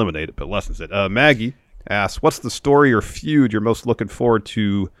interference. Doesn't eliminate it, but lessens it. Maggie asks, what's the story or feud you're most looking forward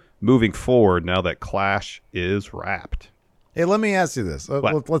to moving forward now that Clash is wrapped? Hey, let me ask you this.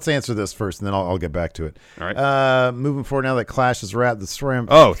 Let's answer this first, and then I'll get back to it. All right. Moving forward, now that Clash is wrapped, the story.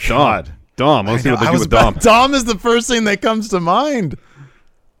 Oh, God. Dom. Let's see what they do with Dom. Dom is the first thing that comes to mind.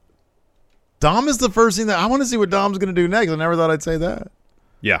 Dom is the first thing that I want to see what Dom's going to do next. I never thought I'd say that.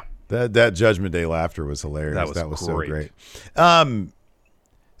 Yeah. That Judgment Day laughter was hilarious. That was so great.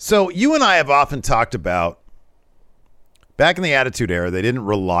 So you and I have often talked about back in the Attitude Era, they didn't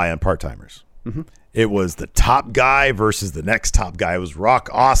rely on part-timers. Mm-hmm. It was the top guy versus the next top guy. It was Rock,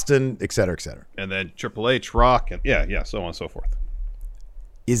 Austin, et cetera, et cetera. And then Triple H, Rock, and so on and so forth.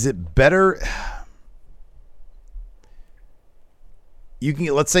 Is it better?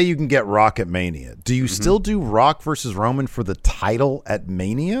 Let's say you can get Rock at Mania. Do you still do Rock versus Roman for the title at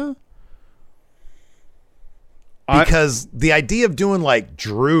Mania? Because the idea of doing like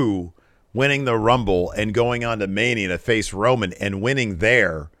Drew winning the Rumble and going on to Mania to face Roman and winning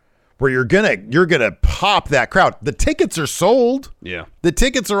there, where you're gonna pop that crowd. The tickets are sold. Yeah, the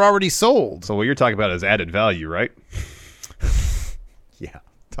tickets are already sold. So what you're talking about is added value, right? Yeah,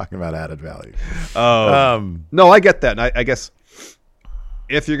 talking about added value. No, I get that. And I guess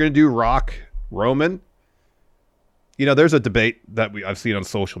if you're going to do Rock Roman, you know, there's a debate that I've seen on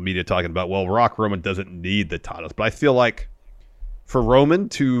social media talking about, well, Rock Roman doesn't need the titles. But I feel like for Roman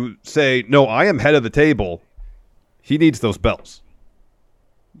to say, no, I am head of the table, he needs those belts.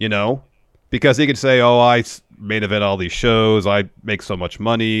 You know? Because he could say, oh, I main event all these shows, I make so much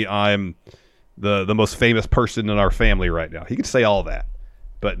money, I'm the most famous person in our family right now. He could say all that.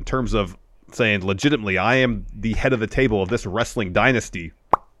 But in terms of saying legitimately, I am the head of the table of this wrestling dynasty,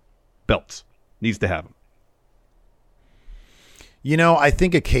 belts. Needs to have them. You know, I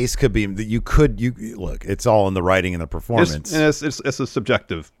think a case could be that you look, it's all in the writing and the performance. It's a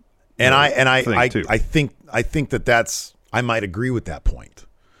subjective I too. I think that's I might agree with that point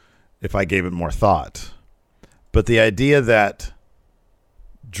if I gave it more thought. But the idea that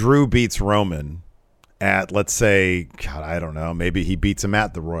Drew beats Roman at, let's say, God, I don't know, maybe he beats him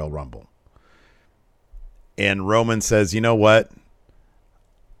at the Royal Rumble. And Roman says, you know what?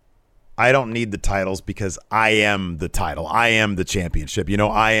 I don't need the titles because I am the title. I am the championship. You know,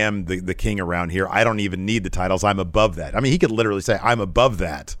 I am the king around here. I don't even need the titles. I'm above that. I mean, he could literally say, I'm above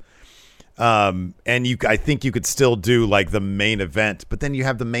that. And I think you could still do like the main event, but then you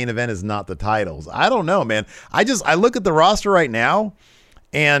have the main event is not the titles. I don't know, man. I look at the roster right now,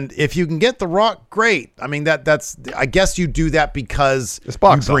 and if you can get The Rock, great. I mean, that's I guess you do that because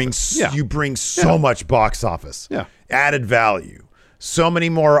you bring so much box office, added value. So many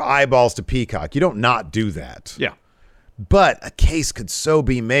more eyeballs to Peacock. You don't not do that. Yeah. But a case could so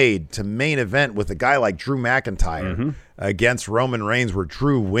be made to main event with a guy like Drew McIntyre against Roman Reigns where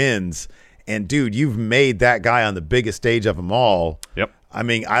Drew wins. And, dude, you've made that guy on the biggest stage of them all. Yep. I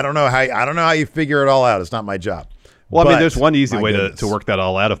mean, I don't know how you figure it all out. It's not my job. Well, I mean, there's one easy way to work that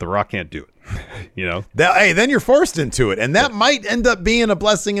all out if The Rock can't do it. You know? Then you're forced into it. And that might end up being a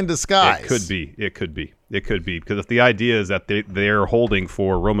blessing in disguise. It could be. Because if the idea is that they're holding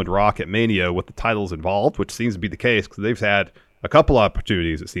for Roman Rock at Mania with the titles involved, which seems to be the case because they've had a couple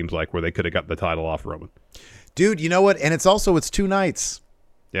opportunities, it seems like, where they could have got the title off Roman. Dude, you know what? And it's 2 nights.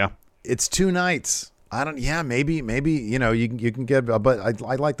 Yeah. It's 2 nights. Maybe, you know, you can get, but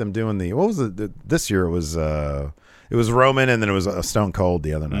I like them doing what was it? This year it was Roman and then it was a Stone Cold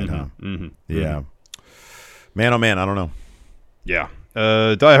the other night, huh? Mm-hmm. Yeah. Man, oh man, I don't know. Yeah.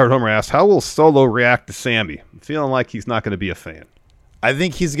 Die Hard Homer asks, how will Solo react to Sammy? I'm feeling like he's not going to be a fan. I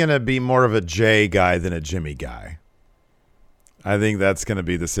think he's going to be more of a Jay guy than a Jimmy guy. I think that's going to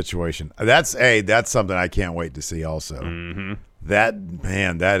be the situation. That's something I can't wait to see also. Mm-hmm. That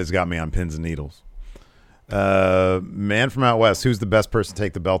has got me on pins and needles. Man from out west, who's the best person to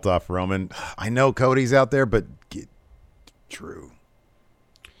take the belt off Roman? I know Cody's out there, but Drew.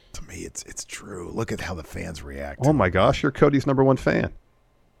 To me, it's Drew. Look at how the fans react. Oh my gosh, you're Cody's #1 fan.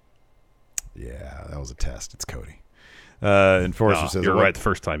 Yeah, that was a test. It's Cody. Enforcer says, you're right. The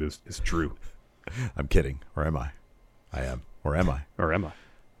first time is true. I'm kidding. Or am I? I am. Or am I? Or am I?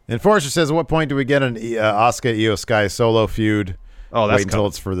 Enforcer says, at what point do we get an Asuka Io Sky solo feud? Oh, that's Wait until coming.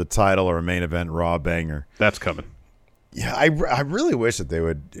 it's for the title or a main event Raw banger. That's coming. Yeah, I really wish that they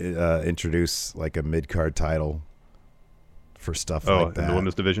would introduce like a mid-card title for stuff like that. In the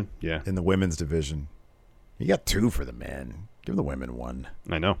women's division? Yeah. In the women's division. You got 2 for the men. Give the women 1.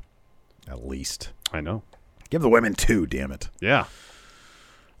 I know. At least. I know. Give the women 2, damn it. Yeah.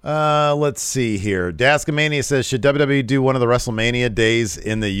 Let's see here. Daskamania says, should WWE do one of the WrestleMania days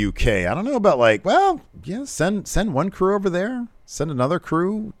in the UK? I don't know about send one crew over there. Send another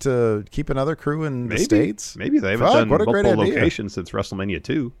crew to keep another crew in the States. Maybe they haven't done multiple locations since WrestleMania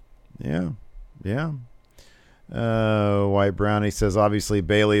 2. Yeah. White Brownie says, obviously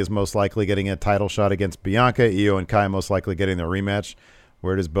Bayley is most likely getting a title shot against Bianca. Io and Kai most likely getting the rematch.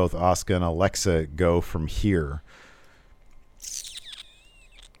 Where does both Asuka and Alexa go from here?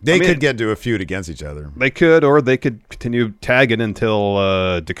 They could get into a feud against each other. They could, or they could continue tagging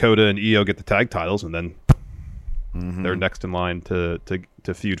until Dakota and Io get the tag titles, and then they're next in line to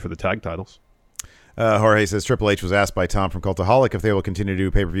feud for the tag titles. Jorge says Triple H was asked by Tom from Cultaholic if they will continue to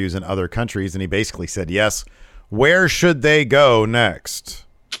do pay-per-views in other countries, and he basically said yes. Where should they go next?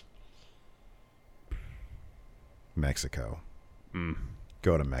 Mexico.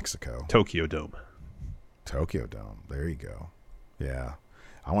 Go to Mexico. Tokyo Dome. There you go. Yeah.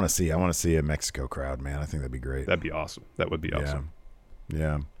 I want to see a Mexico crowd, man. I think that'd be great. That'd be awesome. That would be awesome.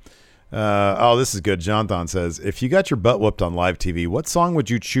 Yeah. This is good. Jonathan says, if you got your butt whooped on live TV, what song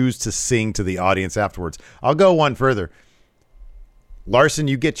would you choose to sing to the audience afterwards? I'll go one further. Larson,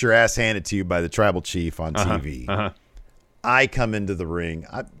 you get your ass handed to you by the tribal chief on TV. I come into the ring.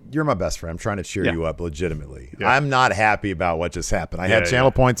 You're my best friend. I'm trying to cheer you up legitimately. Yeah. I'm not happy about what just happened. I had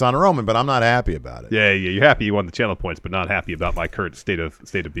channel points on Roman, but I'm not happy about it. Yeah. You're happy you won the channel points, but not happy about my current state of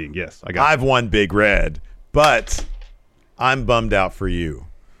being. Yes, I've won Big Red, but I'm bummed out for you.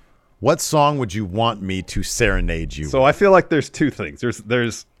 What song would you want me to serenade you? So I feel like there's 2 things.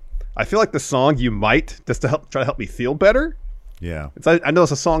 I feel like the song you might just to try to help me feel better. Yeah, I know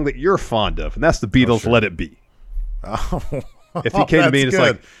it's a song that you're fond of, and that's the Beatles' "Let It Be." Oh, if you came to me and it's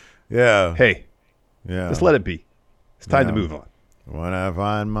like, hey, just let it be. It's time to move on. When I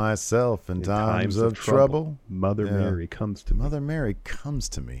find myself in times of trouble, Mother Mary comes to me. Mother Mary comes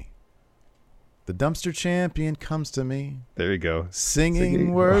to me. The dumpster champion comes to me. There you go.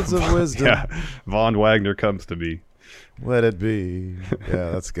 Singing words of wisdom. Yeah, Von Wagner comes to me. Let it be.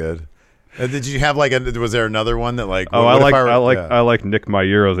 Yeah, that's good. Did you have was there another one that like? Oh, I like Nick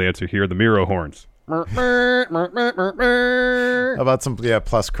Myero's answer here. The Miro horns. How about some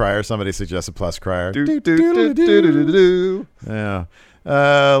plus crier? Somebody suggested plus crier. Yeah.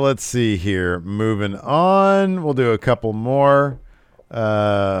 Let's see here. Moving on. We'll do a couple more.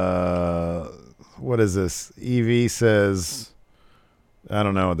 What is this? EV says, I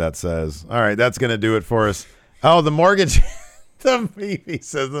don't know what that says. All right, that's going to do it for us. Oh, the mortgage. EV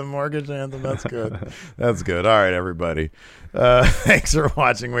says the mortgage anthem. That's good. That's good. All right, everybody. Thanks for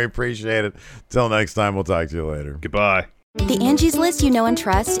watching. We appreciate it. Till next time, we'll talk to you later. Goodbye. The Angie's List you know and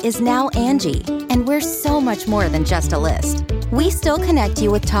trust is now Angie, and we're so much more than just a list. We still connect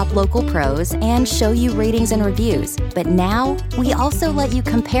you with top local pros and show you ratings and reviews, but now we also let you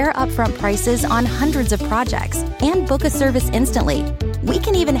compare upfront prices on hundreds of projects and book a service instantly. We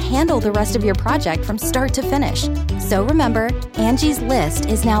can even handle the rest of your project from start to finish. So remember, Angie's List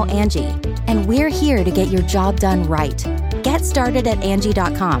is now Angie, and we're here to get your job done right. Get started at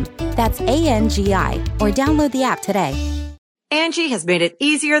Angie.com. That's ANGI, or download the app today. Angie has made it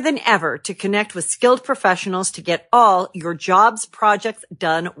easier than ever to connect with skilled professionals to get all your jobs projects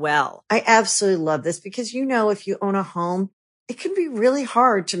done well. I absolutely love this because, if you own a home, it can be really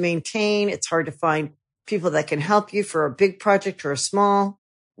hard to maintain. It's hard to find people that can help you for a big project or a small.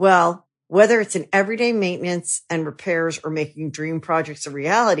 Well, whether it's in everyday maintenance and repairs or making dream projects a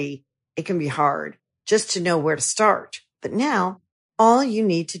reality, it can be hard just to know where to start. But now all you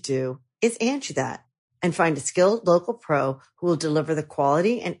need to do is Angie that and find a skilled local pro who will deliver the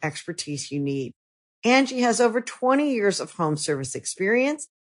quality and expertise you need. Angie has over 20 years of home service experience,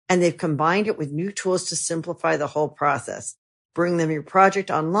 and they've combined it with new tools to simplify the whole process. Bring them your project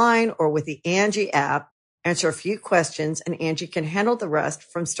online or with the Angie app, answer a few questions, and Angie can handle the rest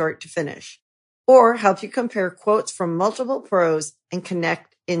from start to finish. Or help you compare quotes from multiple pros and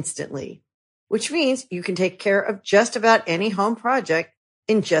connect instantly, which means you can take care of just about any home project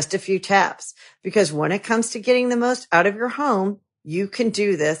in just a few taps. Because when it comes to getting the most out of your home, you can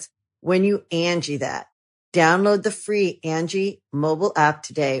do this when you Angie that. Download the free Angie mobile app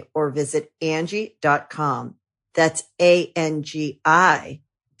today or visit Angie.com. That's ANGI.com.